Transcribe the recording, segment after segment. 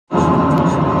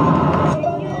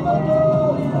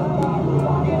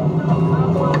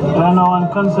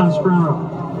Kingston Spring Road.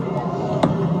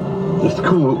 It's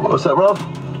cool. What's that, Rob?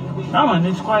 Yeah, man,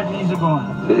 it's quite easy going.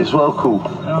 It's well cool.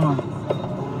 Yeah, man.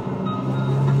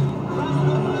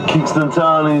 Kingston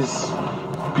town is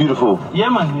beautiful. Yeah,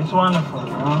 man, it's wonderful, you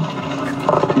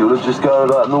know? People just go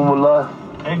about normal life.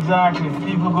 Exactly.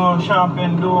 People go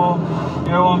shopping, do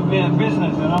their own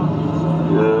business, you know?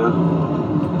 Yeah.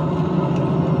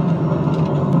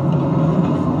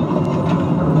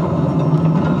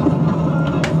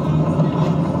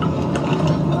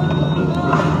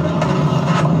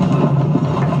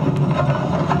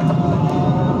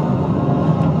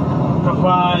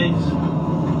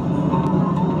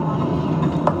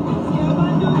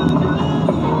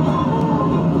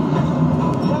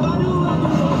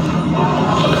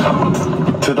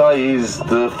 Today is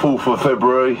the 4th of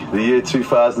February, the year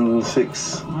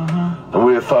 2006, and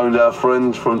we have phoned our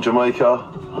friend from Jamaica.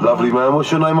 Lovely man.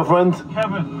 What's your name, my friend?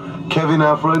 Kevin. Kevin,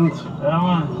 our friend. Yeah,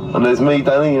 man. And there's me,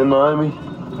 Danny, and Naomi.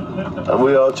 And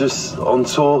we are just on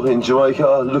tour in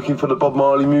Jamaica, looking for the Bob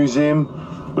Marley Museum.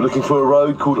 We're looking for a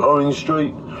road called Orange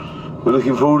Street. We're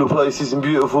looking for all the places in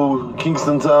beautiful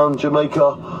Kingston town,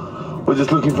 Jamaica. We're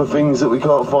just looking for things that we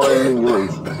can't find in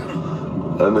England.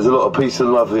 And there's a lot of peace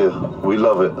and love here. We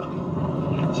love it.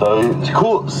 So it's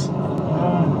courts.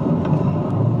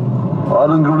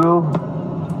 Island Grill.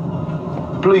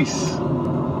 Police.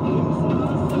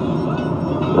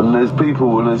 And there's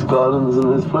people and there's gardens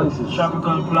and there's places.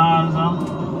 Tropical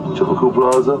Plaza. Tropical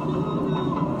Plaza.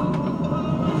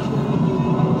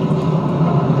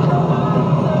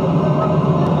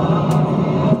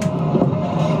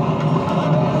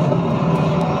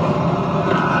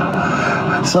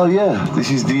 So yeah, this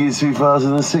is the year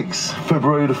 2006,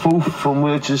 February the 4th, and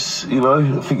we're just, you know,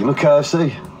 thinking of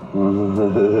KFC.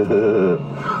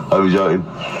 I'm joking.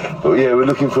 But yeah, we're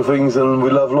looking for things and we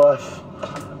love life.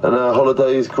 And our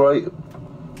holiday is great.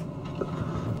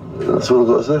 That's all I've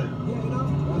got to say.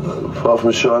 Apart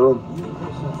from shine on.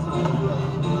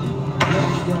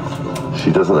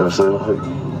 She doesn't ever say anything.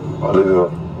 I'll leave it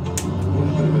up.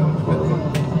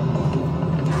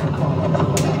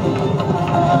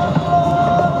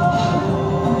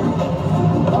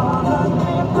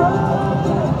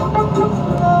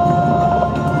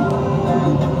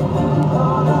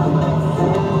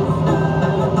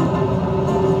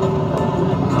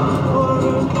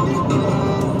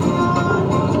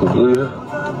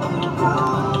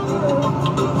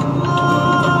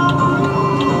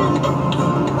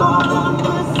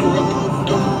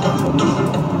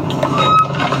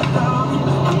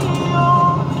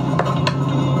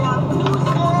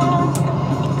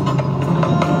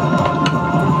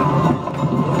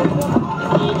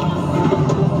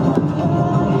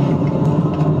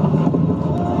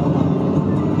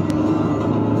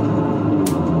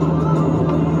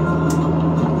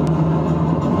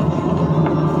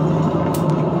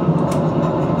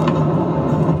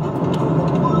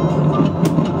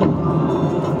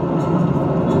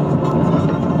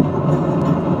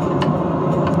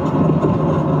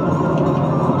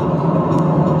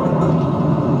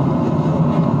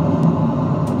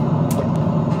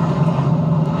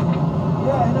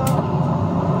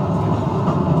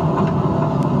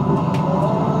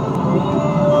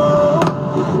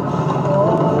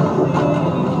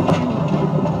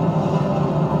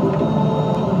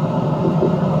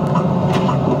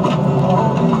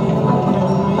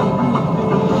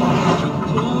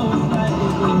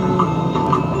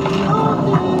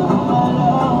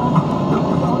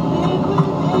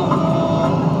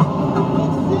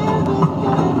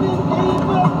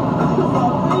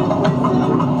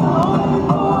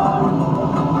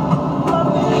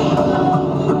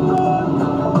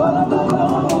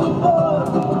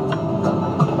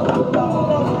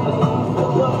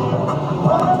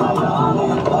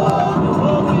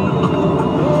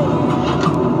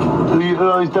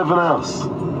 Devon House.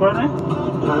 Pardon?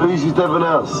 Who's his Devon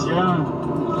House? Yeah.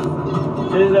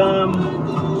 It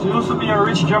used to be a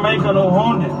rich Jamaican who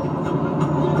owned it.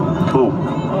 Cool.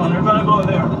 Oh, they're gonna go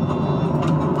there.